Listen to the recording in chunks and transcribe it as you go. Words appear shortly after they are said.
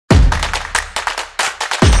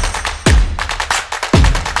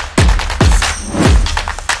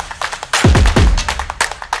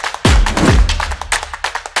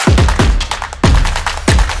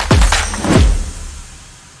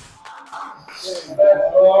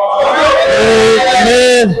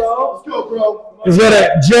Amen. Let's go, bro. Let's go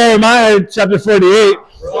to Jeremiah chapter 48.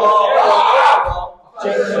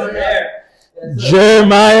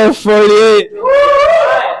 Jeremiah 48.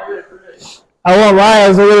 I won't lie, I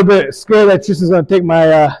was a little bit scared that Tristan's going to take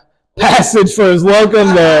my passage for his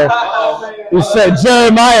welcome there. He said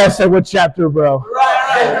Jeremiah. I said, what chapter, bro?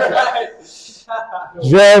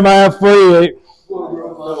 Jeremiah 48.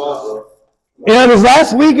 You know, this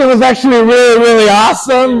last weekend was actually really, really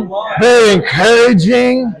awesome, very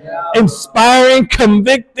encouraging, inspiring,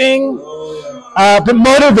 convicting, but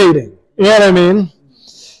motivating. You know what I mean?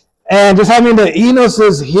 And just having the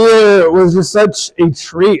Enosis here was just such a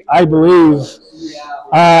treat, I believe,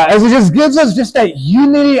 as it just gives us just that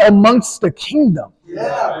unity amongst the kingdom.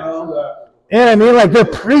 Yeah, bro. You know what I mean? Like they're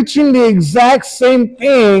preaching the exact same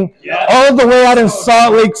thing all the way out in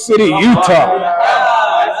Salt Lake City, Utah.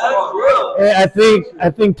 I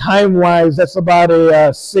think time-wise, that's about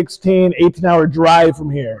a 16, 18-hour drive from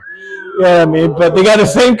here. You know what I mean? But they got the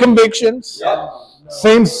same convictions,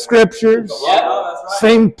 same scriptures,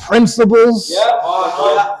 same principles.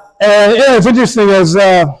 And it's interesting as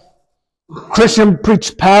Christian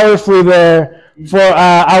preached powerfully there for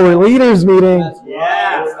our leaders meeting. That's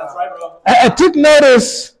right, bro. I took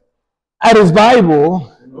notice at his Bible.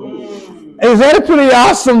 Is that a pretty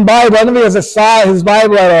awesome Bible? I don't think I saw his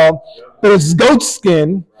Bible at all, but it's goat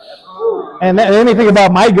skin. And anything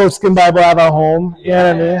about my goat skin Bible I have at home, you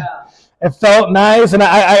know what I mean? It felt nice, and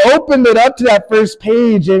I opened it up to that first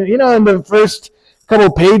page, and you know, in the first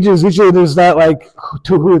couple pages, usually there's that like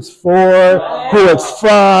to who it's for, who it's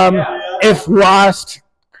from, if lost,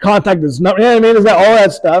 contact is not, you know what I mean? Is that all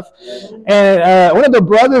that stuff? And one of the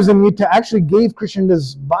brothers in Utah actually gave Christian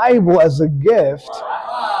this Bible as a gift.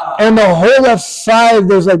 And the whole left side,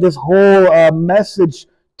 there's like this whole message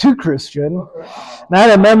to Christian. And I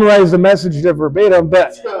had to memorize the message verbatim,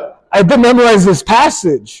 but I did memorize this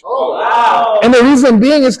passage. Oh, wow. And the reason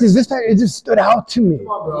being is because this passage, it just stood out to me. And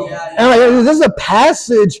like, this is a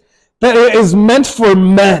passage that is meant for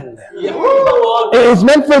men. It's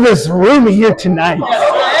meant for this room here tonight.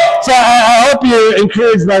 So I hope you're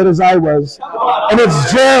encouraged by it as I was. And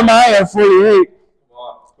it's Jeremiah 48.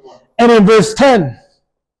 And in verse 10,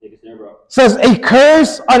 says, a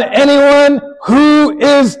curse on anyone who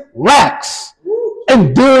is lax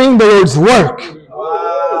in doing the Lord's work.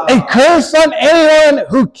 A curse on anyone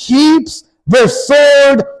who keeps their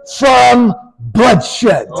sword from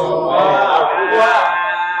bloodshed.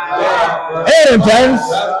 Hey, friends.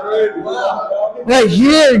 Right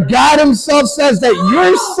here, God himself says that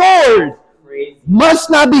your sword must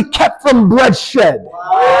not be kept from bloodshed.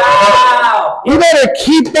 You better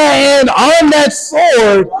keep that hand on that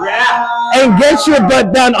sword and get your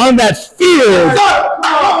butt down on that field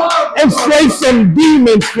and slay some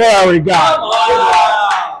demons for our God.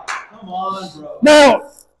 Come on, bro.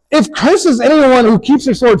 Now, if curses anyone who keeps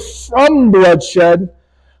their sword from bloodshed,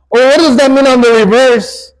 or what does that mean on the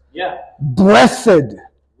reverse? Blessed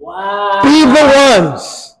be the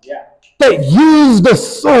ones that use the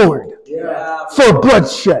sword for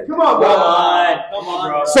bloodshed. Come on,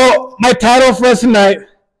 bro. So my title for us tonight,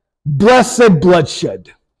 Blessed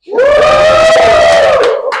Bloodshed.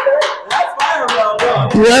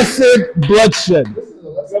 Blessed bloodshed.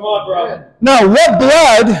 Come on, bro. Now, what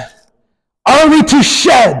blood are we to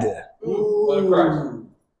shed?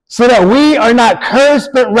 So that we are not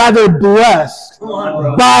cursed, but rather blessed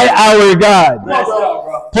by our God.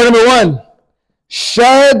 Point number 1,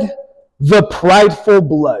 shed the prideful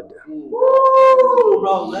blood.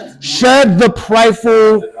 Shed the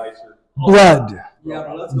prideful blood.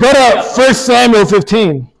 Go to 1 Samuel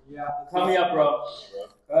 15. Cut me up, bro.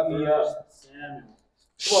 Cut me up.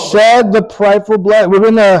 Shed the prideful blood. We're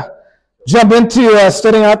going to jump into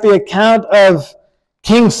studying out the account of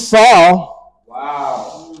King Saul.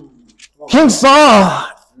 Wow. King Saul,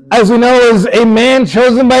 as we know, is a man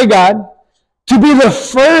chosen by God to be the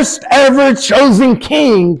first ever chosen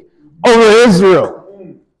king over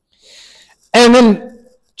Israel. And in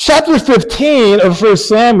chapter 15 of 1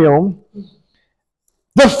 Samuel,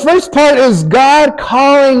 the first part is God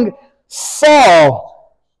calling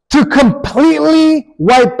Saul to completely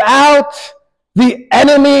wipe out the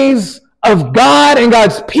enemies of God and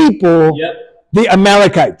God's people, the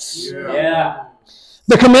Amalekites.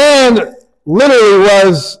 The command literally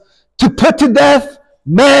was to put to death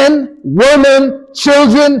men, women,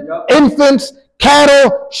 children, infants,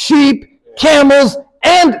 cattle, sheep, camels,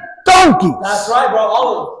 and donkeys. That's right, bro.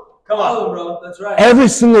 All of them. Come on, bro. That's right. Every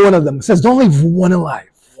single one of them. It says, don't leave one alive.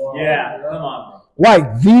 Yeah, come on, bro.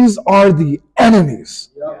 Why? These are the enemies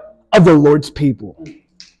of the Lord's people.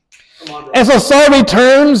 And so Saul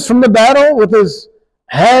returns from the battle with his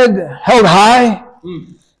head held high.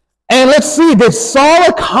 And let's see, did Saul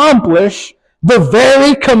accomplish the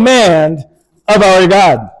very command of our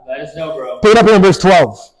God? Let us know, bro. Pick it up in verse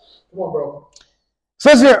 12. Come on, bro. It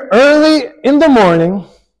says here, early in the morning,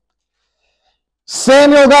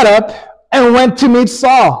 Samuel got up and went to meet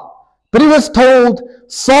Saul. But he was told,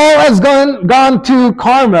 Saul has gone to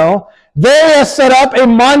Carmel. There he has set up a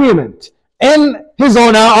monument in his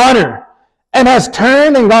own honor and has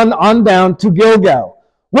turned and gone on down to Gilgal.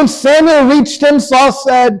 When Samuel reached him, Saul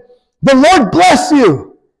said, the Lord bless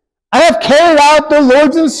you. I have carried out the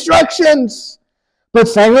Lord's instructions. But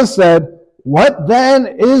Samuel said, what then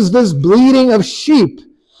is this bleating of sheep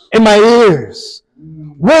in my ears?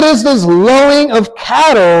 What is this lowing of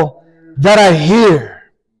cattle that I hear?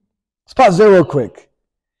 Let's pause there real quick.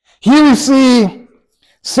 Here we see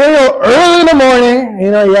Samuel early in the morning,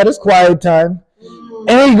 he had his quiet time,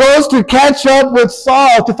 and he goes to catch up with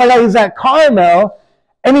Saul to find out he's at Carmel,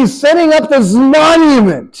 and he's setting up this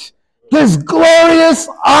monument, this glorious,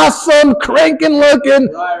 awesome,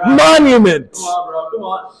 cranking-looking monument. Come on, bro. Come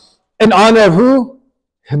on. In honor of who?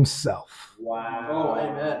 Himself. Wow. Oh,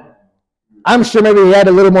 amen. I'm sure maybe he had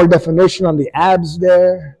a little more definition on the abs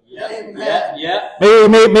there. Yeah.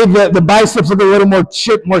 Maybe the biceps look a little more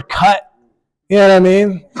chipped, more cut. You know what I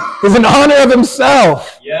mean? It's in honor of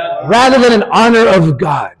himself rather than in honor of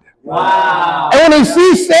God. Wow. And when he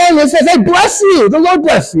sees Samuel, he says, hey, bless you. The Lord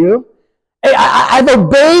bless you. Hey, I've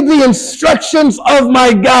obeyed the instructions of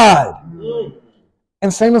my God.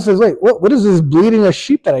 And Samuel says, wait, what is this bleating of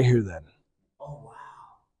sheep that I hear then? Oh, wow.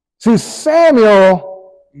 See,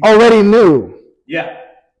 Samuel already knew. Yeah.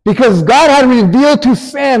 Because God had revealed to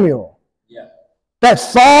Samuel that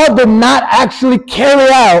Saul did not actually carry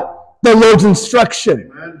out the Lord's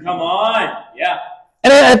instruction. Come on. Yeah.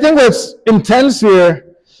 And I think what's intense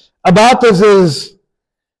here about this is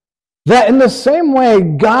that in the same way,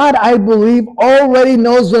 God, I believe, already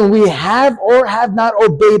knows when we have or have not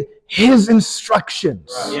obeyed his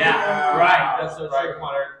instructions. Right. Yeah, right. That's so right. Come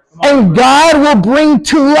on, Erik. And God will bring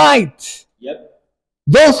to light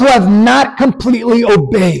those who have not completely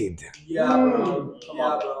obeyed. Yeah, bro. Come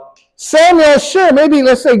on, bro. Samuel, sure, maybe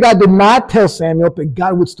let's say God did not tell Samuel, but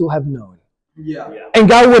God would still have known. Yeah. And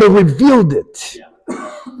God would have revealed it. Yeah.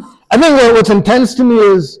 I think what's intense to me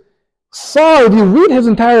is Saul, if you read his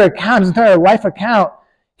entire account, his entire life account,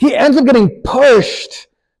 he ends up getting pushed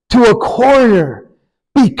to a corner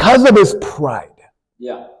because of his pride.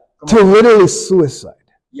 Yeah. To literally suicide.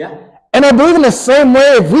 Yeah. And I believe in the same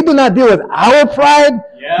way, if we do not deal with our pride,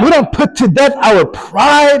 we don't put to death our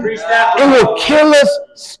pride, it will kill us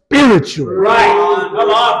spiritually. Right. Come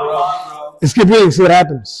on, bro. Let's keep reading, see what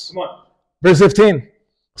happens. Come on. Verse 15.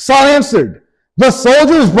 Saul answered, the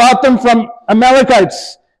soldiers brought them from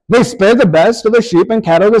Amalekites. They spared the best of the sheep and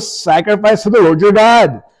cattle to sacrifice to the Lord your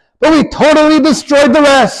God. But we totally destroyed the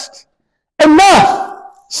rest. Enough,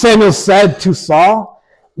 Samuel said to Saul.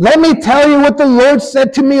 Let me tell you what the Lord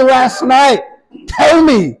said to me last night. Tell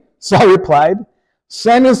me, Saul replied.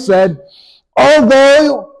 Samuel said,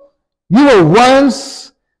 although you were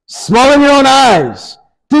once small in your own eyes,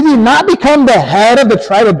 did you not become the head of the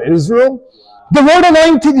tribe of Israel? The Lord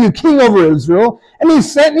anointed you king over Israel, and he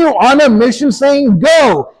sent you on a mission saying,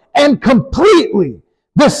 go and completely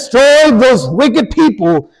destroy those wicked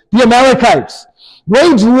people, the Amalekites.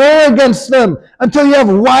 Wage war against them until you have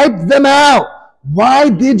wiped them out. Why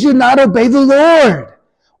did you not obey the Lord?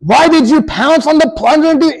 Why did you pounce on the plunder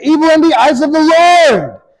and do evil in the eyes of the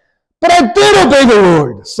Lord? But I did obey the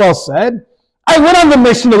Lord, Saul said. I went on the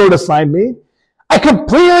mission the Lord assigned me. I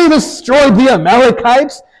completely destroyed the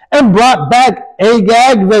Amalekites and brought back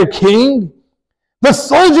Agag, their king. The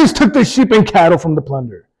soldiers took the sheep and cattle from the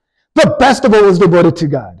plunder. The best of it was devoted to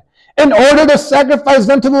God, in order to sacrifice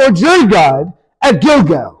them to the Lord your God at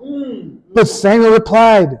Gilgal. But Samuel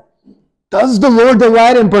replied, does the Lord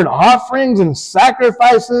delight in burnt offerings and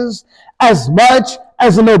sacrifices as much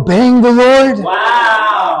as in obeying the Lord?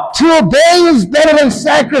 Wow. To obey is better than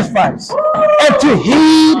sacrifice, and to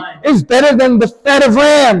heed is better than the fat of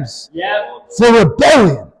rams. Yep. For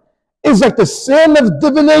rebellion is like the sin of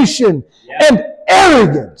divination, and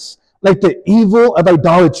arrogance like the evil of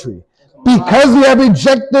idolatry. Because you have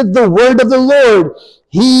rejected the word of the Lord,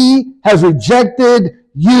 he has rejected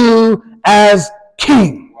you as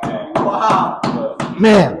king. Wow.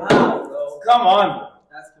 Man. Wow. Come on.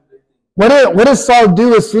 That's convicting. What does Saul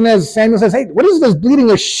do as soon as Samuel says, hey, what is this bleating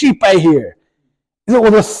of sheep I hear? He said,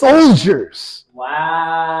 well, the soldiers.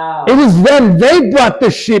 Wow. It was them. They brought the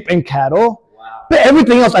sheep and cattle. Wow. But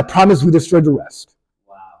everything else, I promise we destroyed the rest.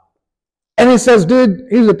 Wow. And he says, dude,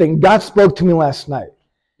 here's the thing. God spoke to me last night.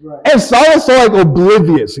 And Saul is so like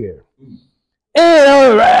oblivious here.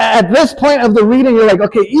 And at this point of the reading, you're like,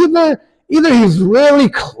 okay, either he's really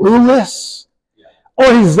clueless,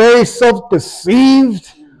 or he's very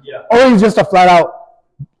self-deceived, or he's just a flat-out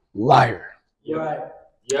liar.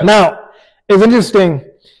 Now, it's interesting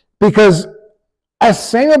because as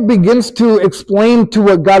Samuel begins to explain to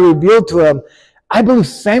what God revealed to him, I believe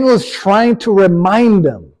Samuel is trying to remind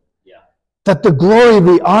him that the glory,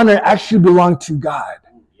 the honor actually belong to God.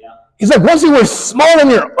 He's like, once you were small in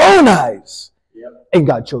your own eyes, and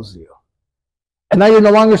God chose you. And now you're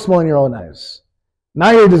no longer small in your own eyes.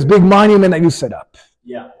 Now you're this big monument that you set up.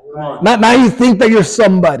 Now you think that you're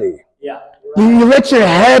somebody. You let your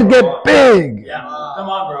head get big. Come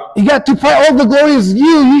on, bro. You got to pray. All the glory is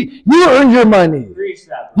you. You earned your money.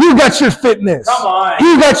 You got your fitness. Come on.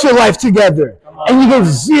 You got your life together. And you give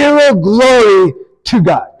zero glory to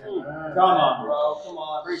God. Come on, bro. Come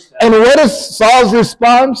on. Preach that. And what is Saul's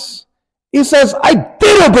response? He says, I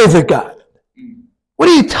did obey the God. What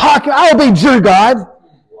are you talking? I obeyed your God.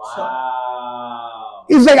 Wow.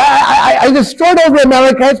 He's like, I destroyed all the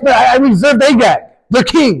Amalekites, but I reserved Agag, the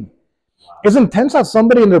king. It's intense how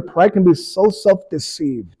somebody in their pride can be so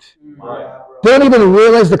self-deceived. They don't even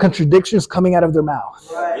realize the contradictions coming out of their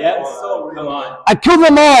mouth. Yeah, so come on. I killed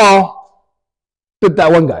them all, but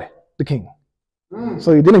that one guy, the king.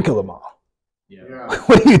 So you didn't kill them all.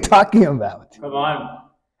 What are you talking about? Come on.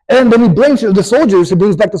 And then he blames the soldiers. He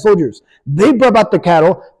brings back the soldiers. They brought back the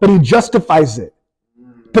cattle, but he justifies it.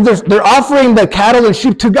 But they're offering the cattle and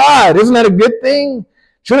sheep to God. Isn't that a good thing?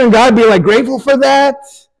 Shouldn't God be like grateful for that?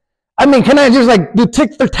 I mean, can I just like do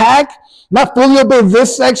tick for tack? Not fully obey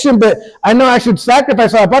this section, but I know I should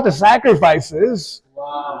sacrifice, so I brought the sacrifices.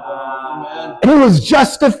 Wow. And he was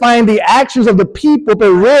justifying the actions of the people,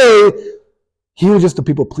 but really, he was just a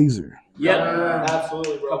people pleaser. Yeah,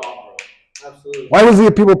 absolutely, bro. Come on, bro. Absolutely. Why was he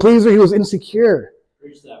a people pleaser? He was insecure.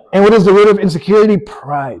 Preach that, bro. And what is the root of insecurity?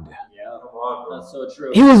 Pride. Yeah, come on, bro. That's so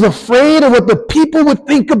true. He was afraid of what the people would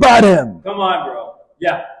think about him. Come on, bro.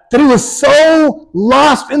 Yeah. That he was so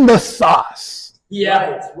lost in the sauce.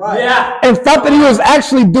 Yeah. Right. Yeah. And thought that he was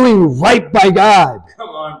actually doing right by God. Come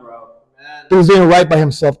on, bro. Man. He was doing right by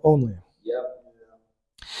himself only. Yep.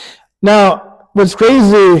 Now, what's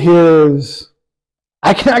crazy here is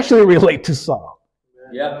I can actually relate to Saul.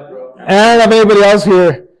 Yeah, bro. And I don't know if anybody else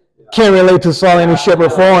here can relate to Saul in any shape or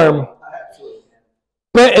form.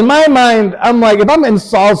 But in my mind, I'm like, if I'm in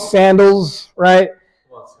Saul's sandals, right,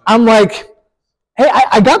 I'm like, hey,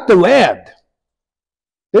 I got the land.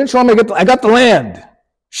 They didn't show me I got the land.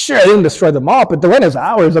 Sure, I didn't destroy them all, but the land is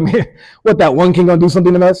ours. I mean, what, that one king gonna do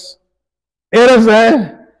something to us? You know what I'm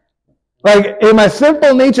saying? Like, in my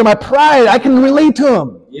simple nature, my pride, I can relate to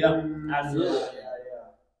him. Yeah, absolutely.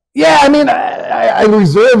 Yeah, I mean, I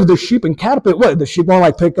reserve the sheep and cattle, but what, the sheep won't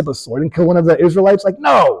like pick up a sword and kill one of the Israelites? Like,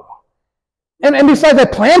 no. And besides, I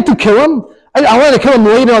plan to kill him. I want to kill him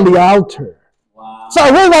later on the altar. Wow. So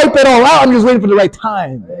I will wipe it all out. I'm just waiting for the right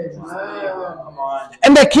time. Come on.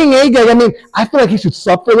 And that King Agag, I mean, I feel like he should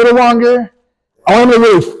suffer a little longer. I want him to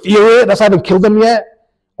really feel it. That's why I haven't killed him yet.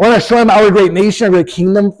 I want to show him our great nation, our great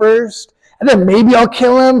kingdom first. And then maybe I'll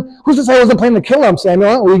kill him. Who's to say I wasn't planning to kill him,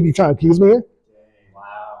 Samuel? Are you trying to accuse me here?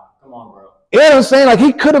 Wow. Come on, bro. You know what I'm saying? Like,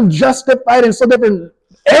 he could have justified in so different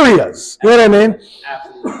areas. You know what I mean?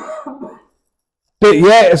 Absolutely. But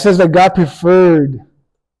yeah, it says that God preferred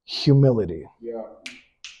humility.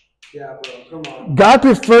 Yeah, bro. Come on. God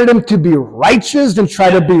preferred him to be righteous than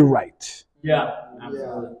try to be right. Yeah,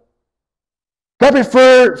 absolutely. God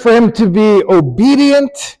preferred for him to be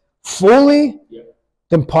obedient fully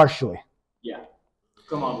than partially. Yeah.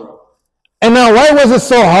 Come on, bro. And now, why was it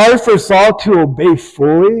so hard for Saul to obey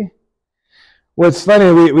fully? Well, it's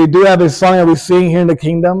funny. We do have this song that we sing here in the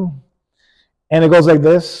kingdom. And it goes like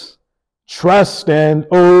this. Trust and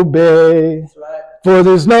obey. That's right. For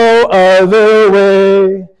there's no other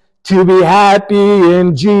way to be happy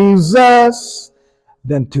in Jesus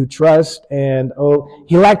than to trust and obey.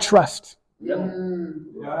 He lacked trust.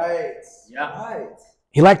 Right. Yeah. Right.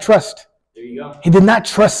 He lacked trust. There you go. He did not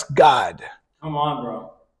trust God. Come on,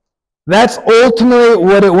 bro. That's ultimately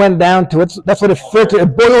what it went down to. That's what it filtered.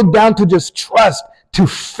 It boiled down to just trust, to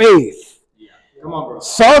faith. Yeah. Come on, bro.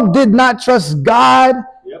 Saul did not trust God.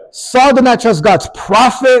 Yep. Saul did not trust God's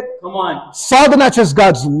prophet. Come on. Saul did not trust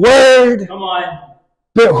God's word. Come on.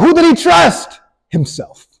 But who did he trust?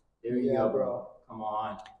 Himself. There you go, bro. Come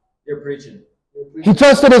on. You're preaching. He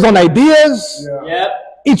trusted his own ideas. Yep.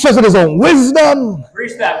 He trusted his own wisdom.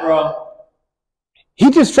 Preach that, bro. He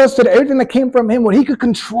just trusted everything that came from him, what he could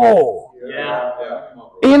control. Yeah.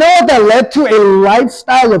 And you know what that led to? A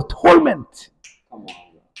lifestyle of torment. Come on, bro.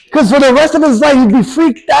 Because for the rest of his life, he'd be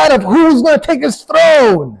freaked out of who's going to take his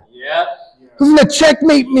throne. Yep. Who's going to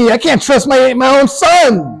checkmate me? I can't trust my own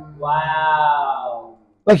son. Wow.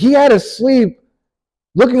 Like he had to sleep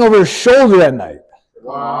looking over his shoulder at night.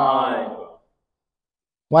 Why?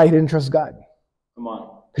 Why? He didn't trust God. Come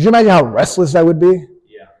on. Could you imagine how restless that would be?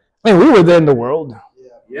 Yeah. I mean, we were there in the world.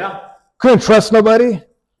 Yeah. Couldn't trust nobody.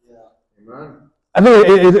 Yeah. Amen. I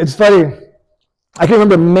think it's funny. I can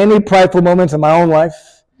remember many prideful moments in my own life.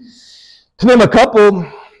 To name a couple,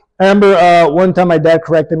 I remember one time my dad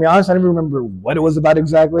corrected me. Honestly, I don't even remember what it was about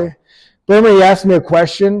exactly. But when he asked me a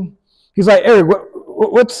question, he's like, Eric,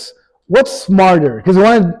 what's smarter? Because he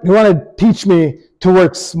wanted to teach me to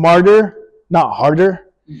work smarter, not harder.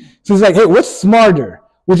 So he's like, hey, what's smarter?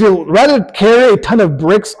 Would you rather carry a ton of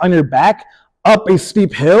bricks on your back up a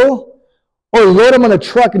steep hill or load them on a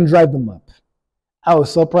truck and drive them up? I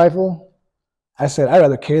was so prideful. I said, I'd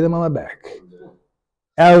rather carry them on my back.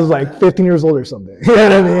 I was like 15 years old or something. You know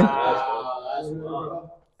what I mean?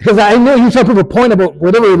 Because I knew he was trying to prove a point about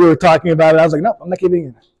whatever we were talking about. And I was like, no, I'm not keeping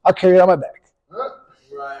it. I'll carry it on my back. Right.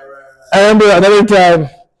 I remember another time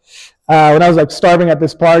when I was like starving at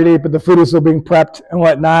this party, but the food was still being prepped and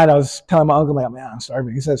whatnot. I was telling my uncle, like, man, I'm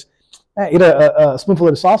starving. He says, man, eat a spoonful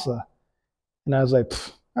of the salsa. And I was like,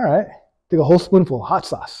 all right. Take a whole spoonful of hot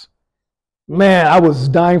sauce. Man, I was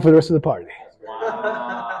dying for the rest of the party.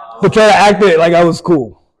 Wow. But try to act it like I was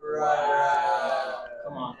cool. Right.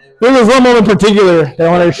 Come on. There was one moment in particular that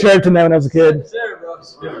I wanted to share tonight when I was a kid. Share, bro.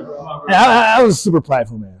 Come on, bro. And I was super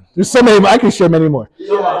prideful, man. There's so many, I can share many more.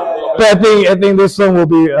 Come on. But I think this one will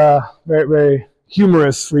be very, very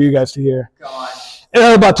humorous for you guys to hear. Come on. And I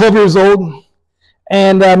was about 12 years old,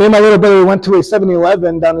 and me and my little brother went to a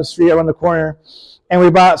 7-Eleven down the street around the corner, and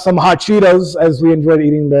we bought some hot Cheetos as we enjoyed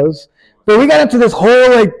eating those. But we got into this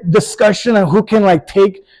whole like discussion on who can like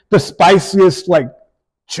take the spiciest like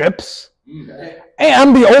chips. Okay. And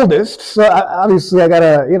I'm the oldest, so obviously I got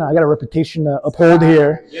a reputation to uphold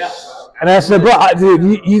here. Yeah. And I said, bro,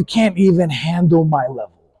 dude, you can't even handle my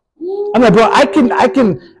level. I'm like, bro, I can,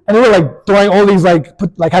 and they were like throwing all these like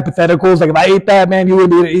hypotheticals, like if I ate that, man, you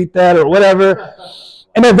wouldn't be able to eat that or whatever.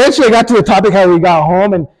 And eventually I got to the topic how we got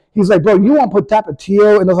home, and he's like, bro, you want to put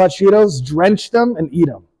Tapatio in those hot Cheetos, drench them, and eat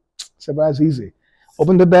them. I said, bro, that's easy.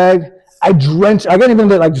 Opened the bag, I didn't even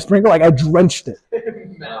like just sprinkle, like I drenched it.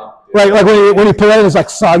 No. Like when you put it in, it's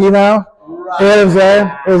like soggy now. Right. You know what I'm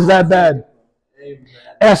saying? It was that bad. Amen.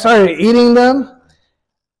 And I started eating them.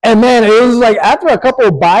 And man, it was like after a couple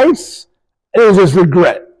of bites, it was just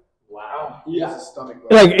regret. Wow. He has a stomach.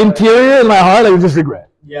 Like interior in my heart, it was just regret.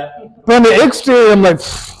 Yeah. But on the exterior, I'm like,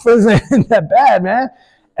 this isn't that bad, man.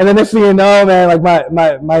 And the next thing you know, man, like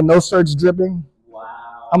my nose starts dripping.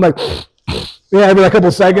 Wow. I'm like, yeah, every like a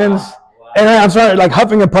couple seconds. Wow. And then I'm starting like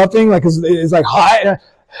huffing and puffing, like it's like hot.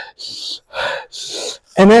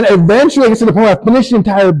 And then eventually I get to the point where I finished the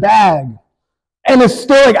entire bag. And it's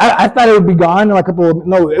still like, I thought it would be gone in like a couple,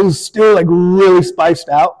 no, it was still like really spiced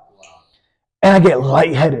out. And I get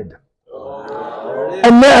lightheaded.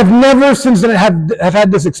 And I've never since then have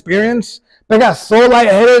had this experience. But I got so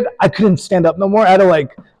lightheaded, I couldn't stand up no more. I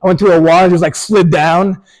went to a wall and just like slid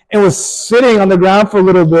down and was sitting on the ground for a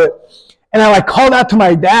little bit. And I like called out to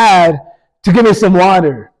my dad to give me some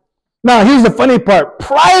water. Now, here's the funny part.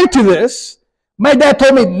 Prior to this, my dad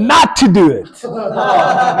told me not to do it.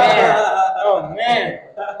 Oh, man.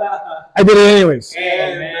 I did it anyways.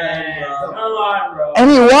 Amen. Come on, bro. And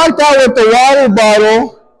he walked out with the water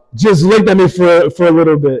bottle, just looked at me for a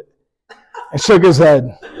little bit, and shook his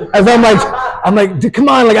head. As I'm like, dude, come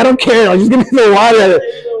on, like I don't care. Like, just give me the water.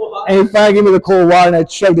 And he finally gave me the cold water, and I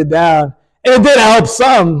chugged it down. And it did help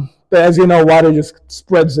some, but as you know, water just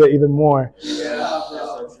spreads it even more. Yeah, that's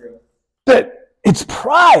so true. But it's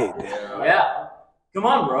pride. Yeah. Come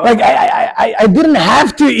on, bro. Like I didn't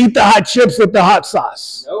have to eat the hot chips with the hot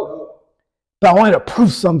sauce, No. but I wanted to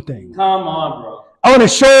prove something. Come on, bro. I want to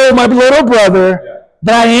show my little brother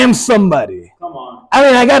that I am somebody. Come on. I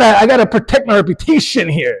mean, I gotta protect my reputation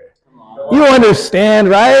here. Come on. You understand,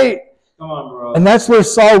 right? Come on, bro. And that's where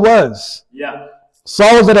Saul was. Yeah.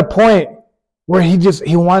 Saul was at a point where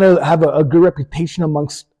he wanted to have a good reputation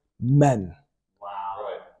amongst men, Wow.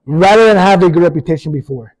 rather than have a good reputation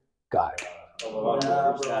before God. Come on,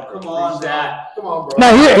 bro.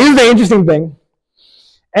 Now, here's the interesting thing.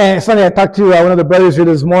 And it's funny, I talked to one of the brothers here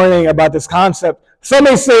this morning about this concept. Some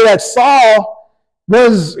may say that Saul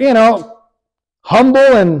was, humble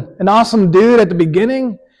and an awesome dude at the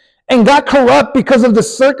beginning and got corrupt because of the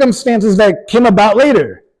circumstances that came about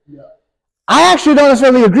later. Yeah. I actually don't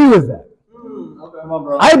necessarily agree with that. Okay. Come on,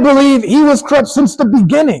 bro. I believe he was corrupt since the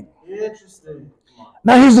beginning. Interesting.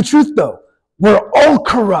 Now, here's the truth, though. were all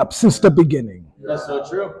corrupt since the beginning. That's so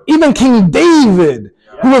true. Even King David,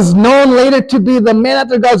 who was known later to be the man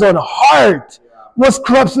after God's own heart, was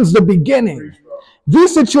corrupt since the beginning.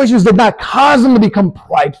 These situations did not cause him to become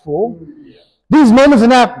prideful. These moments did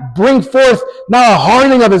not bring forth now a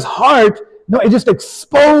hardening of his heart. No, it just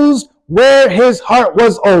exposed where his heart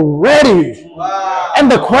was already. Wow.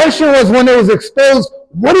 And the question was, when it was exposed,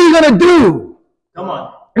 what are you going to do? Come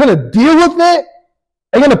on. You're going to deal with it?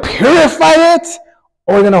 Are you going to purify it?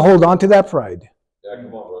 Or are you going to hold on to that pride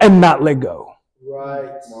and not let go?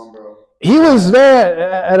 Right. Come on, bro. He was there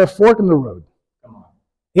at a fork in the road. Come on.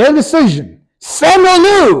 He had a decision. Samuel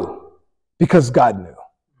knew because God knew.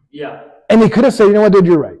 Yeah. And he could have said, you know what, dude,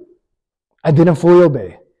 you're right. I didn't fully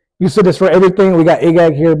obey. You said this for everything. We got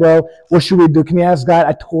Agag here, bro. What should we do? Can you ask God?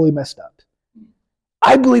 I totally messed up.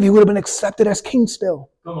 I believe he would have been accepted as king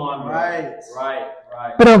still. Come on, bro. Right.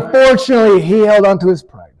 Right. But unfortunately, he held on to his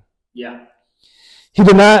pride. Yeah. He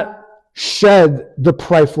did not shed the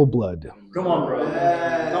prideful blood. Come on, bro.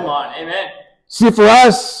 Come on. Amen. See, for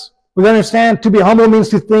us, we understand to be humble means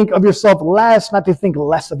to think of yourself less, not to think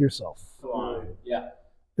less of yourself. Come on. Yeah.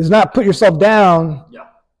 It's not put yourself down, Yeah.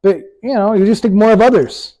 but, you just think more of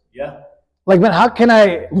others. Yeah. Like, man, how can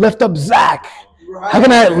I lift up Zach? Right. How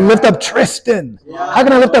can I lift up Tristan? Yeah. How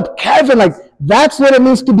can I lift up Kevin? Like, that's what it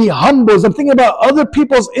means to be humble. Is I'm thinking about other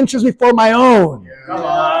people's interests before my own. Come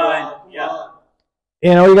on. Yeah.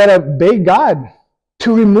 You got to beg God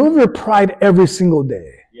to remove your pride every single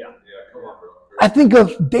day. Yeah. Come on, bro. I think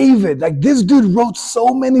of David. Like, this dude wrote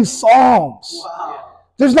so many psalms. Wow.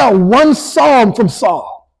 There's not one psalm from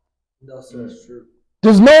Saul. No, sir, it's true.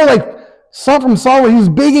 There's no, psalm from Saul where he's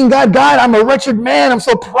begging God, God, I'm a wretched man. I'm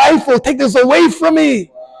so prideful. Take this away from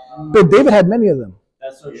me. But David had many of them.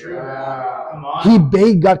 That's so true. Yeah. Come on. He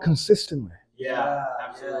begged God consistently. Yeah.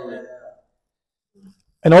 Absolutely.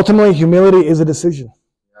 And ultimately, humility is a decision.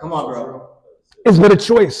 Come on, bro. It's but a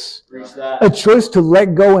choice. Reach that. A choice to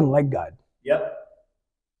let go and let God. Yep.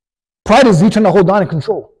 Pride is you trying to hold on and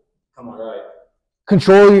control. Come on. Right.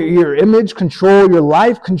 Control your image, control your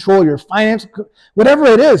life, control your finance, whatever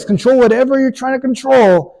it is. Control whatever you're trying to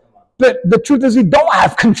control. But the truth is you don't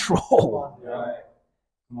have control. Right.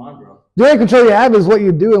 Come on, bro. The only control you have is what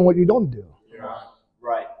you do and what you don't do. Yeah.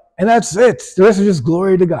 Right. And that's it. The rest is just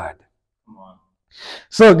glory to God. Come on.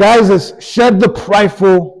 So guys, let's shed the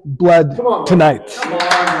prideful blood tonight. Come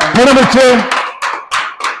on. Point number two.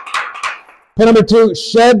 Point number two,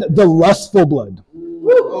 shed the lustful blood.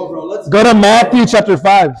 Oh, bro, let's Go to Matthew chapter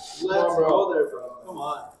 5. Let's go there, bro. Come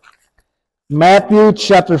on. Matthew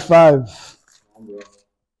chapter 5.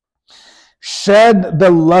 Shed the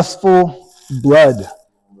lustful blood.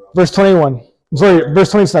 Verse 21. Sorry,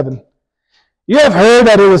 verse 27. You have heard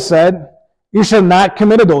that it was said, you shall not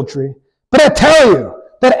commit adultery. But I tell you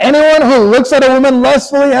that anyone who looks at a woman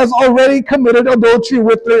lustfully has already committed adultery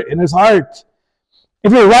with her in his heart.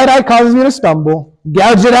 If your right eye causes you to stumble,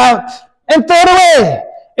 gouge it out and throw it away.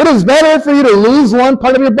 It is better for you to lose one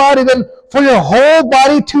part of your body than for your whole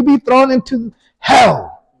body to be thrown into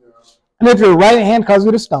hell. And if your right hand causes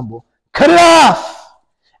you to stumble, cut it off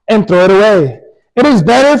and throw it away. It is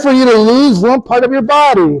better for you to lose one part of your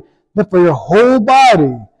body than for your whole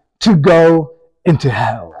body to go into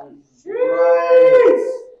hell.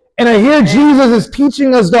 And I hear Jesus is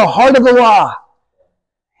teaching us the heart of the law.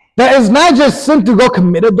 That it's not just sin to go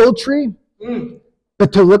commit adultery,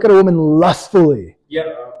 but to look at a woman lustfully.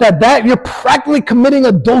 Yep. That you're practically committing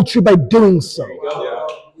adultery by doing so. There you go.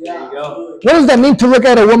 There you go. What does that mean to look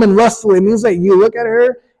at a woman lustfully? It means that you look at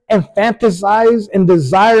her and fantasize and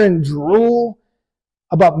desire and drool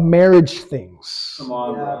about marriage things. Come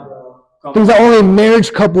on, bro. Come Things on. that only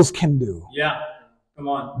marriage couples can do. Yeah. Come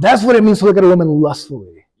on. That's what it means to look at a woman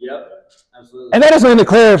lustfully. Yep. Absolutely. And that is something to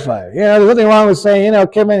clarify. There's nothing wrong with saying,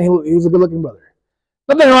 Kevin, he's a good-looking brother.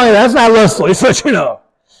 Nothing wrong with that. That's not lustful. It's what you know.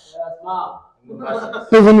 That's not.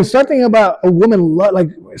 But when you start thinking about a woman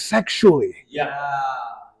sexually, Yeah.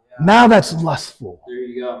 now that's lustful. There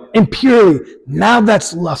you go. Impurely, now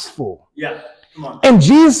that's lustful. Yeah. Come on. And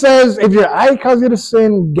Jesus says, if your eye causes you to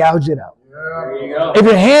sin, gouge it out. There you go. If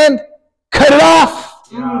your hand, cut it off.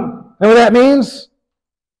 Yeah. Know what that means?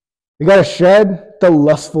 You got to shed the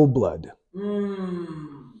lustful blood.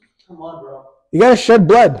 Come on, bro. You got to shed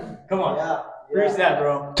blood Come on. Yeah. Preach that,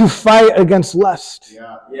 bro. to fight against lust.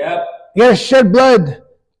 Yeah. Yep. You got to shed blood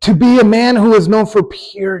to be a man who is known for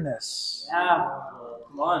pureness. Yeah.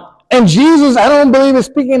 Come on. And Jesus, I don't believe, is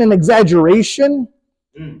speaking in exaggeration,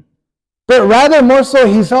 but rather more so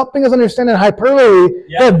he's helping us understand in hyperbole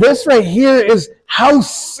that this right here is how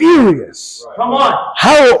serious, Come on.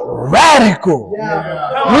 how radical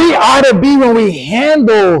Yeah. we ought to be when we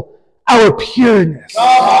handle our pureness. Come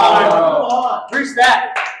on. Preach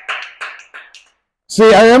that.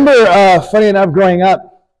 See, I remember, funny enough, growing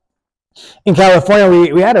up in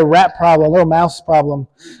California, we had a rat problem, a little mouse problem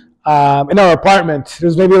in our apartment.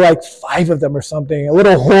 There's maybe like 5 of them or something, a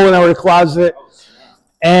little hole in our closet.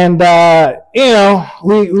 And,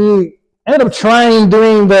 we ended up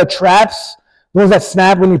doing the traps, the ones that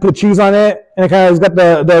snap when you put cheese on it. And it kind of has got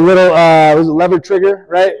the little lever trigger,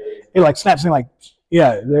 right? It like snaps and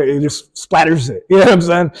it just splatters it. You know what I'm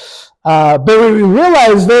saying? But we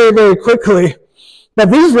realized very, very quickly that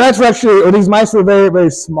these rats were actually, or these mice were very, very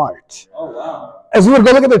smart. Oh, wow. As we would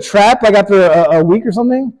go look at the trap, like after a week or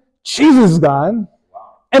something, cheese is gone.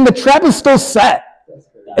 Wow. And the trap is still set.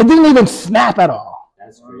 It didn't even snap at all.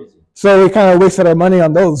 That's crazy. So we kind of wasted our money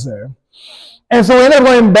on those there. And so we ended up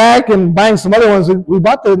going back and buying some other ones. We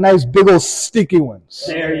bought the nice big old sticky ones.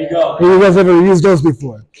 There you go. Have you guys ever used those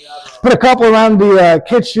before? Put a couple around the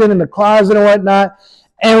kitchen and the closet and whatnot.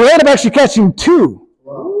 And we ended up actually catching 2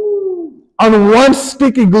 on one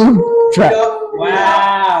sticky glue trap.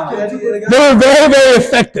 Wow. They were very, very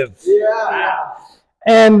effective. Yeah.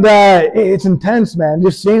 And it's intense, man.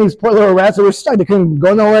 Just seeing these poor little rats that were stuck. They couldn't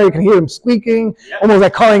go nowhere. You can hear them squeaking, almost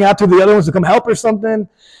like calling out to the other ones to come help or something.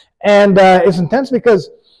 And it's intense because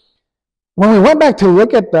when we went back to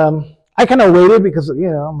look at them, I kind of waited because, I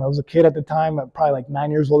was a kid at the time, probably like 9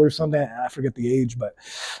 years old or something. I forget the age, but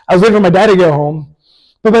I was waiting for my dad to get home.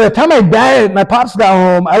 But by the time my pops got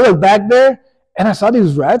home, I looked back there and I saw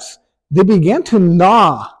these rats. They began to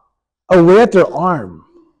gnaw away at their arm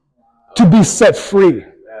to be set free.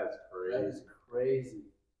 That's crazy.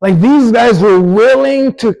 Like these guys were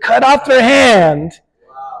willing to cut off their hand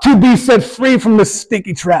to be set free from the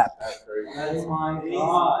sticky trap. That's my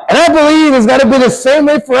God. And I believe it's got to be the same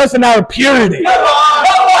way for us in our purity. Come on.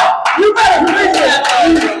 You better preach that.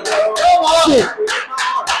 Come on.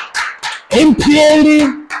 Impurity,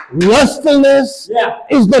 lustfulness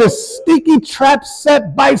is but a sticky trap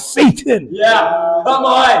set by Satan. Yeah. Come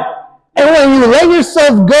on. And when you let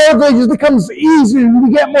yourself go, it just becomes easier.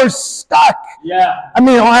 You get more stuck. Yeah. I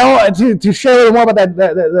mean, to share a little more about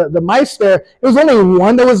the mice there, it was only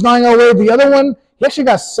one that was gnawing away. The other one, he actually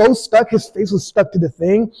got so stuck, his face was stuck to the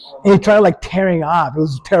thing, and he tried like tearing off. It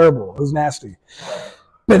was terrible. It was nasty.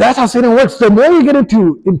 But that's how Satan works. The more you get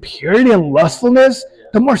into impurity and lustfulness,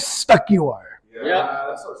 the more stuck you are. Yeah.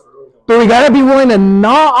 That's so true. But we got to be willing to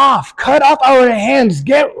gnaw off, cut off our hands,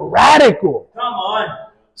 get radical. Come on.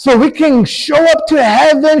 So we can show up to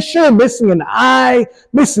heaven, sure, missing an eye,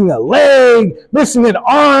 missing a leg, missing an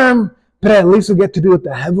arm, but at least we get to be with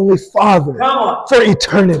the Heavenly Father for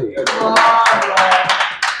eternity. Come on, bro.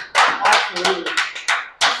 Absolutely.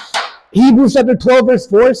 Hebrews chapter 12, verse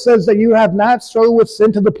 4 says that you have not struggled with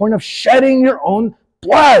sin to the point of shedding your own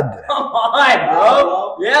blood. Come on,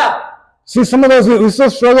 bro. Yeah. See, some of us, we still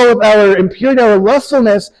struggle with our impurity, our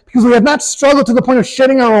lustfulness, because we have not struggled to the point of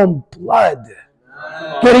shedding our own blood.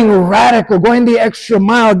 Getting radical, going the extra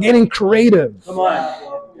mile, getting creative. Come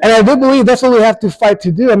on. And I do believe that's what we have to fight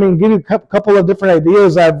to do. I mean, give you a couple of different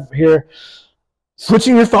ideas I've here.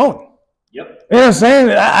 Switching your phone. Yep. You know what I'm saying?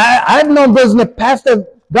 I've known those in the past that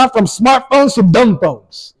got from smartphones to dumb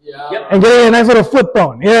phones. Yeah. Yep. And getting a nice little flip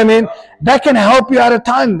phone. You know what I mean? That can help you out of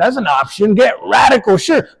time. That's an option. Get radical.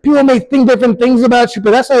 Sure, people may think different things about you,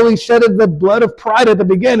 but that's why we shedded the blood of pride at the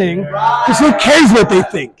beginning. Because who cares what they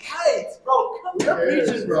think? Right, bro. You're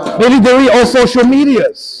preaching, bro. Maybe delete all social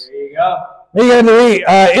medias. There you go. Maybe you gotta delete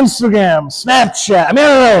Instagram, Snapchat. I mean,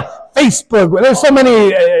 I don't know, Facebook. There's so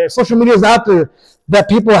many social medias out there that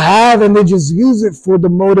people have, and they just use it for the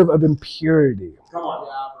motive of impurity. Come on.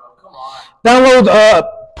 Yeah, bro. Come on. Download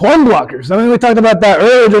porn blockers. I mean, we talked about that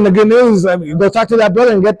earlier during the good news. I mean, go talk to that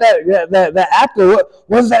brother and get that app there.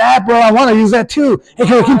 What's that app, bro? I want to use that too. Hey,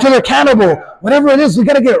 can we keep each other accountable? Whatever it is, we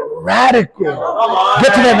got to get radical. Come on.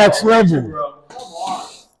 Get to that next level. Bro.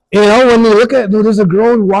 You know, when you look at, there's a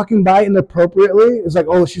girl walking by inappropriately, it's like,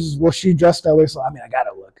 oh, she dressed that way, so I mean, I got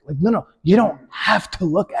to look. Like, no, you don't have to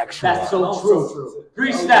look, actually. That's so true.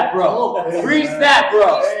 Preach that, bro. Preach that,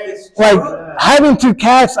 bro. Like, having 2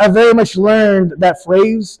 cats, I very much learned that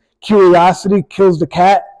phrase, curiosity kills the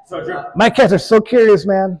cat. So true. My cats are so curious,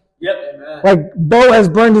 man. Yep. Amen. Like, Bo has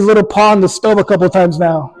burned his little paw on the stove a couple times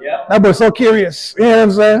now. Yep. That boy's so curious. You know what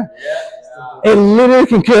I'm saying? Yeah. It literally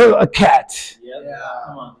can kill a cat. Yep. Yeah.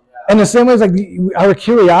 Come on. And the same way as like our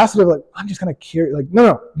curiosity, like, I'm just gonna curious. Like,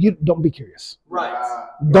 no, you don't be curious. Right.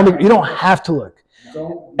 You don't have to look.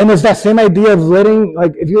 Don't. And there's that same idea of letting,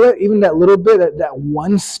 like, if you let even that little bit, that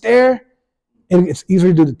one stare, And it's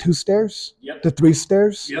easier to do the 2 stairs, Yep. the 3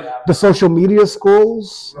 stairs, Yep. the social media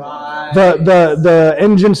schools, Right. the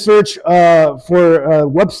engine search for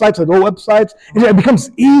websites, like old websites. It becomes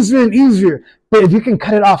easier and easier. But if you can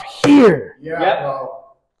cut it off here, Yeah, Yep. bro.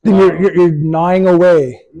 then you're gnawing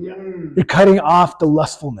away. Mm. You're cutting off the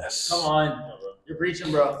lustfulness. Come on. You're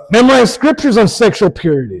preaching, bro. Memorize scriptures on sexual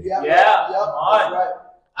purity. Yep. Yeah, Yep. come on. That's right.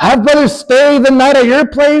 Have brothers stay the night at your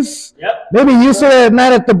place. Yep. Maybe you stay the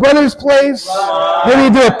night at the brother's place. Right. Maybe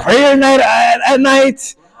you do a prayer night at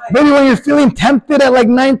night. Maybe when you're feeling tempted at like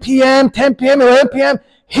 9 p.m., 10 p.m., 11 p.m.,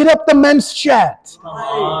 hit up the men's chat. Come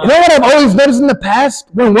on. You know what I've always noticed in the past?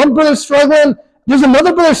 When one brother's struggling, there's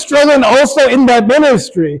another brother struggling also in that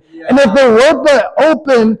ministry. And if they were but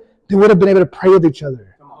open, they would have been able to pray with each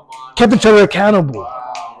other. Come on. Kept each other accountable.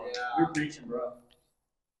 You're preaching, bro.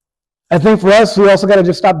 I think for us, we also got to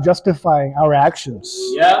just stop justifying our actions.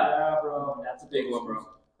 Yeah, bro. That's a big one, bro.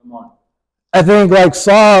 Come on. I think like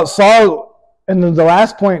Saul, and then the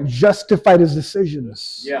last point, justified his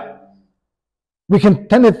decisions. Yeah. We can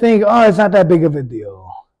tend to think, oh, it's not that big of a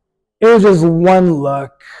deal. It was just one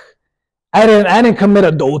look. I didn't commit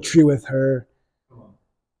adultery with her.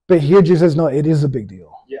 But here Jesus says, no, it is a big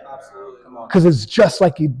deal. Yeah, absolutely. Come on. Because it's just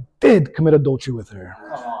like he did commit adultery with her.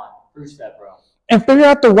 Come on. Preach that, bro. And figure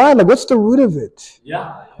out the why, like what's the root of it?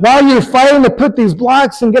 Yeah. While you're fighting to put these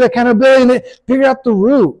blocks and get accountability, figure out the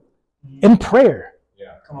root in prayer.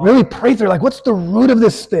 Yeah. Come on. Really pray through, like what's the root of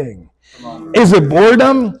this thing? Come on. Is it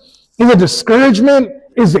boredom? Is it discouragement?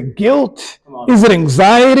 Is it guilt? Come on. Is it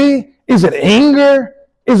anxiety? Is it anger?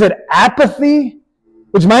 Is it apathy?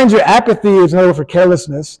 Which, mind you, apathy is another word for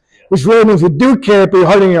carelessness, which really means you do care, but you're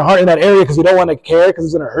hardening your heart in that area because you don't want to care because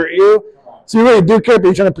it's going to hurt you. So you really do care, but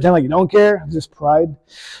you're trying to pretend like you don't care. It's just pride.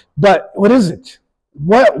 But what is it?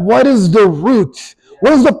 What is the root?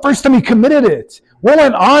 What was the first time you committed it? What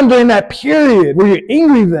went on during that period? Were you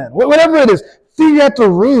angry then? Whatever it is, figure out the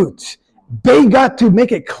root. They got to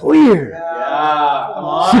make it clear. Yeah. Come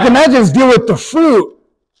on. So you can not just deal with the fruit,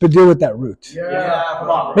 but deal with that root. Yeah. Come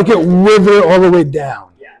on. Make it wither all the way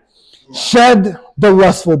down. Yeah. Shed the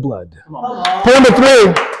lustful blood. Come on. Point number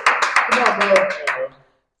 3, Come on, bro.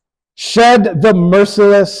 shed the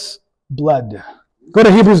merciless blood. Go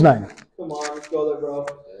to Hebrews 9. Come on, let's go there, bro.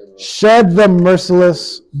 Shed the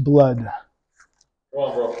merciless blood. Come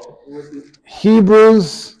on, bro.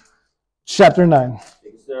 Hebrews chapter 9.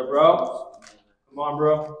 Thanks there, bro. Come on,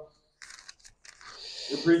 bro.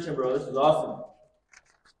 You're preaching, bro. This is awesome.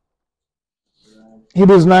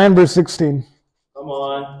 Hebrews 9, verse 16. Come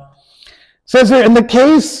on. Says here, in the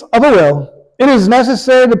case of a will, it is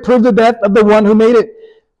necessary to prove the death of the one who made it,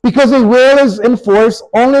 because a will is in force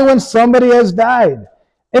only when somebody has died.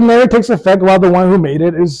 It never takes effect while the one who made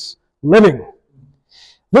it is living.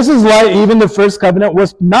 This is why even the first covenant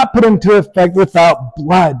was not put into effect without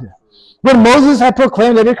blood. When Moses had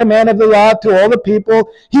proclaimed every command of the law to all the people,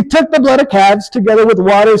 he took the blood of calves together with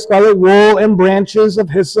water, scarlet wool, and branches of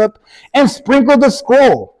hyssop, and sprinkled the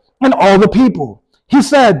scroll on all the people. He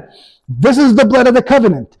said, "This is the blood of the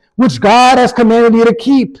covenant, which God has commanded you to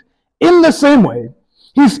keep." In the same way,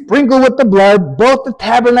 he sprinkled with the blood both the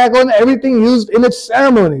tabernacle and everything used in its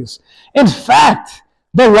ceremonies. In fact,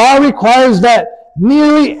 the law requires that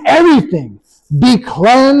nearly everything be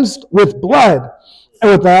cleansed with blood. And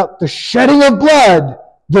without the shedding of blood,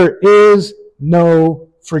 there is no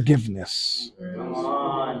forgiveness. Come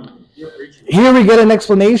on. You're preaching. Here we get an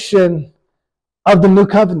explanation of the new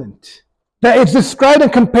covenant. That it's described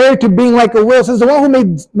and compared to being like a will. It says the one who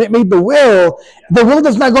made the will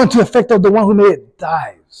does not go into effect of the one who made it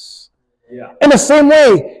dies. Yeah. In the same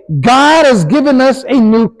way, God has given us a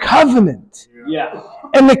new covenant. Yeah.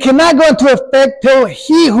 And it cannot go into effect till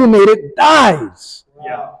he who made it dies.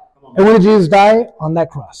 Yeah. Come on. And when did Jesus die? On that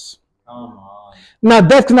cross. Come on. Now,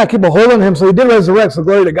 death cannot keep a hold on him, so he did resurrect, so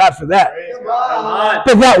glory to God for that. Come on.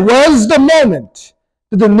 But that was the moment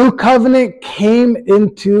that the new covenant came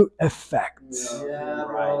into effect. Yeah,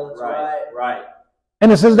 bro, that's right. Right.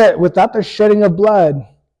 And it says that without the shedding of blood,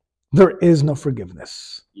 there is no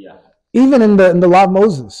forgiveness. Yeah. Even in the law of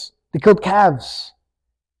Moses, they killed calves.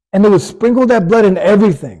 And they would sprinkle that blood in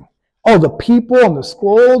everything. Oh, the people on the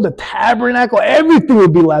scroll, the tabernacle, everything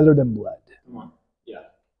would be lathered in blood. Come on. Yeah.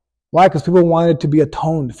 Why? Because people wanted to be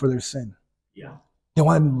atoned for their sin. Yeah. They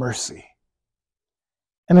wanted mercy.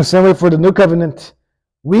 And the same way for the new covenant,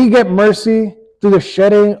 we get mercy through the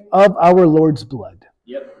shedding of our Lord's blood.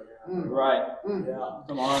 Yep. Right. Yeah.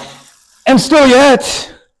 Come on. And still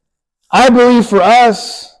yet, I believe for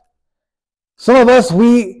us, some of us,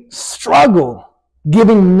 we struggle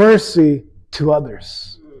giving mercy to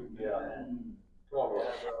others. Yeah. Come on, bro.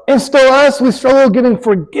 And still us, we struggle giving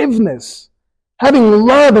forgiveness having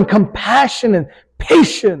love and compassion and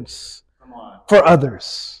patience for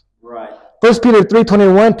others. Right. 1 Peter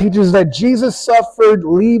 3:21 teaches that Jesus suffered,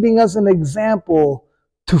 leaving us an example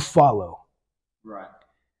to follow. Right.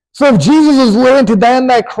 So if Jesus was willing to die on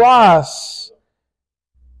that cross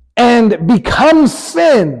and become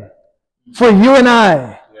sin for you and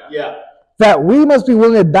I, that we must be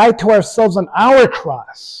willing to die to ourselves on our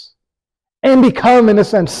cross and become, in a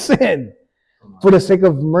sense, sin for the sake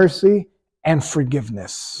of mercy and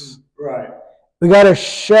forgiveness. Right. We got to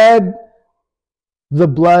shed the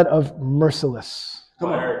blood of merciless. Come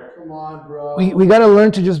on, bro. We got to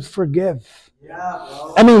learn to just forgive. Yeah,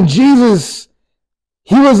 bro. I mean, Jesus,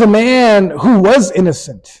 he was a man who was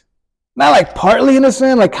innocent. Not like partly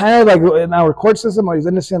innocent, like kind of like in our court system, or he's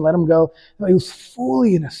innocent, let him go. No, he was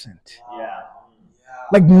fully innocent. Yeah.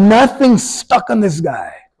 Like nothing stuck on this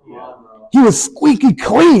guy. Come on, bro. He was squeaky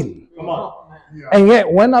clean. Come on. And yet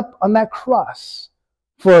went up on that cross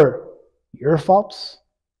for your faults,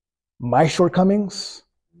 my shortcomings,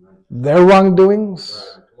 their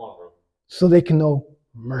wrongdoings, so they can know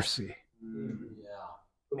mercy.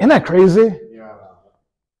 Isn't that crazy?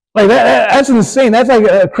 Like that's insane. That's like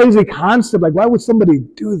a crazy concept. Like, why would somebody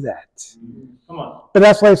do that? Come on. But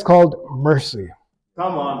that's why it's called mercy.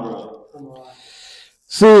 Come on, bro. Come on.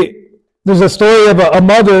 See, there's a story of a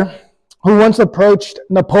mother who once approached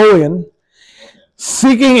Napoleon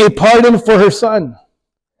seeking a pardon for her son.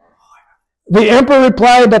 The emperor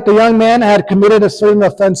replied that the young man had committed a certain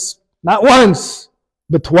offense not once,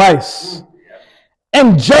 but twice.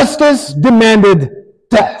 And justice demanded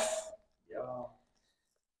death.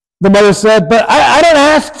 The mother said, but I don't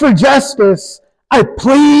ask for justice. I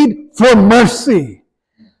plead for mercy.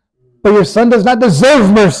 But your son does not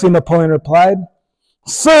deserve mercy, Napoleon replied.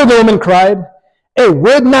 So the woman cried, it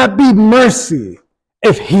would not be mercy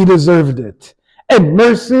if he deserved it. And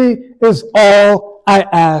mercy is all I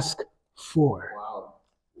ask for. Wow.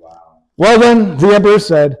 Wow. Well then, the emperor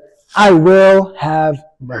said, I will have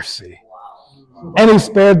mercy. Wow. And he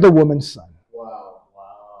spared the woman's son. Wow.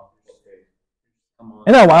 Wow. Okay. Come on.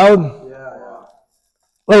 Isn't that wild? Yeah.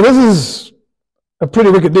 Like, this is a pretty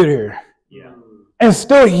wicked dude here. Yeah. And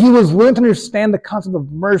still, he was willing to understand the concept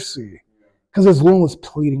of mercy because his woman was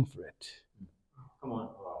pleading for it. Come on.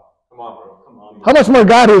 Come on, bro. Come on. Bro. How much more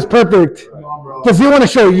God who is perfect does he want to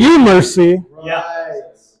show you mercy? Yeah.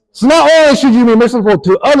 So not only should you be merciful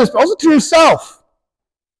to others, but also to yourself.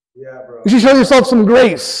 Yeah, bro. You should show yourself some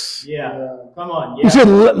grace. Yeah. Come on. Yeah. You should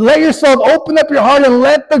let yourself open up your heart and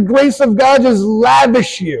let the grace of God just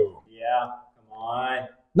lavish you. Yeah. Come on.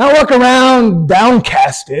 Not walk around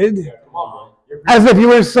downcasted. Yeah, come on, bro. As if you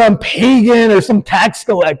were some pagan or some tax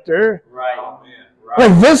collector. Right. Oh, man. Right.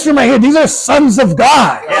 Like this room right here, these are sons of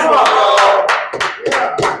God. Yeah.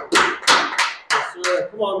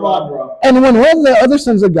 Come on, bro. And when one of the other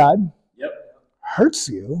sons of God Yep. hurts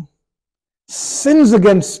you, sins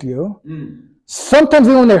against you, sometimes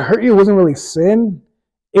even when they hurt you, it wasn't really sin.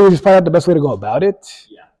 It was just probably not the best way to go about it.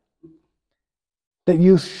 Yeah. That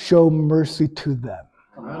you show mercy to them.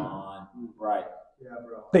 Come on. Right. Yeah,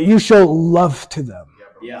 bro. That you show love to them.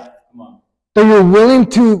 Yeah. Come on. That you're willing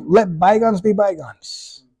to let bygones be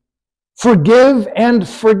bygones. Forgive and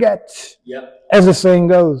forget, Yep. as the saying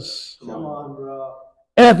goes. Come on, bro.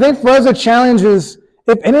 And I think for us the challenge is,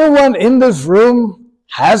 if anyone in this room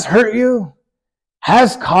has hurt you,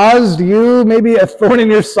 has caused you maybe a thorn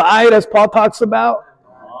in your side, as Paul talks about,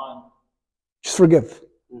 Come on. just forgive.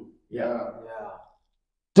 Yeah.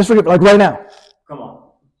 Just forgive, like right now. Come on.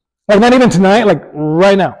 Like not even tonight, like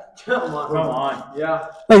right now. Come on. Yeah.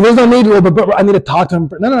 Like there's no need to, but I need to talk to him.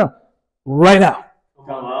 No. Right now. Come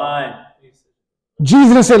on. Jesus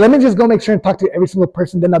didn't say, let me just go make sure and talk to every single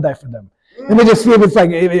person, then I'll die for them. Let me just see if it's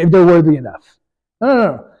like, if they're worthy enough.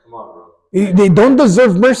 No. Come on, bro. They don't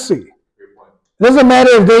deserve mercy. It doesn't matter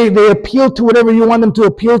if they appeal to whatever you want them to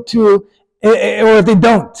appeal to, or if they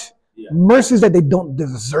don't. Yeah. Mercy is that they don't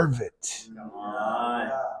deserve it. Come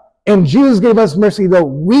on. And Jesus gave us mercy, though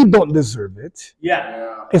we don't deserve it.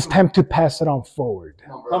 Yeah. It's time to pass it on forward.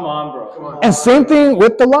 Come on, bro. Come on. And same thing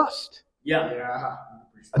with the lost. Yeah.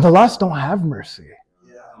 The lost don't have mercy.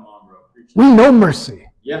 Yeah. Come on, bro. We know mercy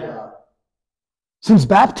Yeah. since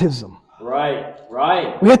baptism. Right.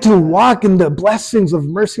 We had to walk in the blessings of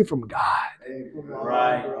mercy from God.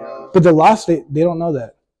 Right. But the lost, they don't know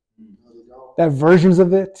that. They have versions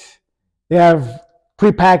of it. They have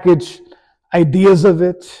prepackaged ideas of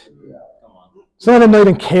it. Come on. Some of them don't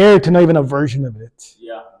even care to know even a version of it.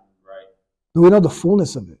 Yeah. Right. But we know the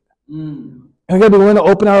fullness of it. And we got to be willing to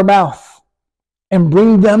open our mouth and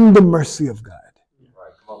bring them the mercy of God.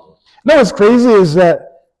 Right. Come on, bro. You know what's crazy is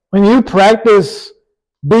that when you practice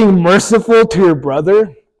being merciful to your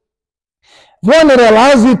brother. One, it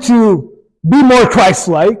allows you to be more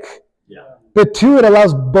Christ-like. Yeah. But two, it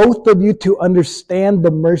allows both of you to understand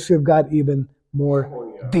the mercy of God even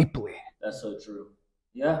more deeply. That's so true.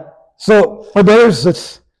 Yeah. So, for brothers,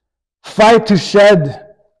 let's fight to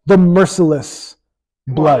shed the merciless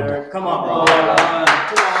blood. Come on, bro.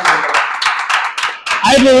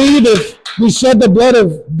 I believe if we shed the blood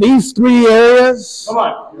of these three areas, Come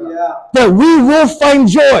on. Yeah. that we will find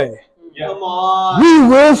joy. Yeah. Come on. We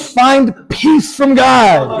will find peace from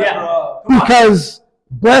God. Yeah. Because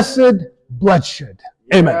blessed bloodshed.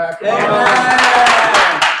 Amen.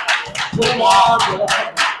 Amen. Come on,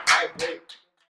 bro.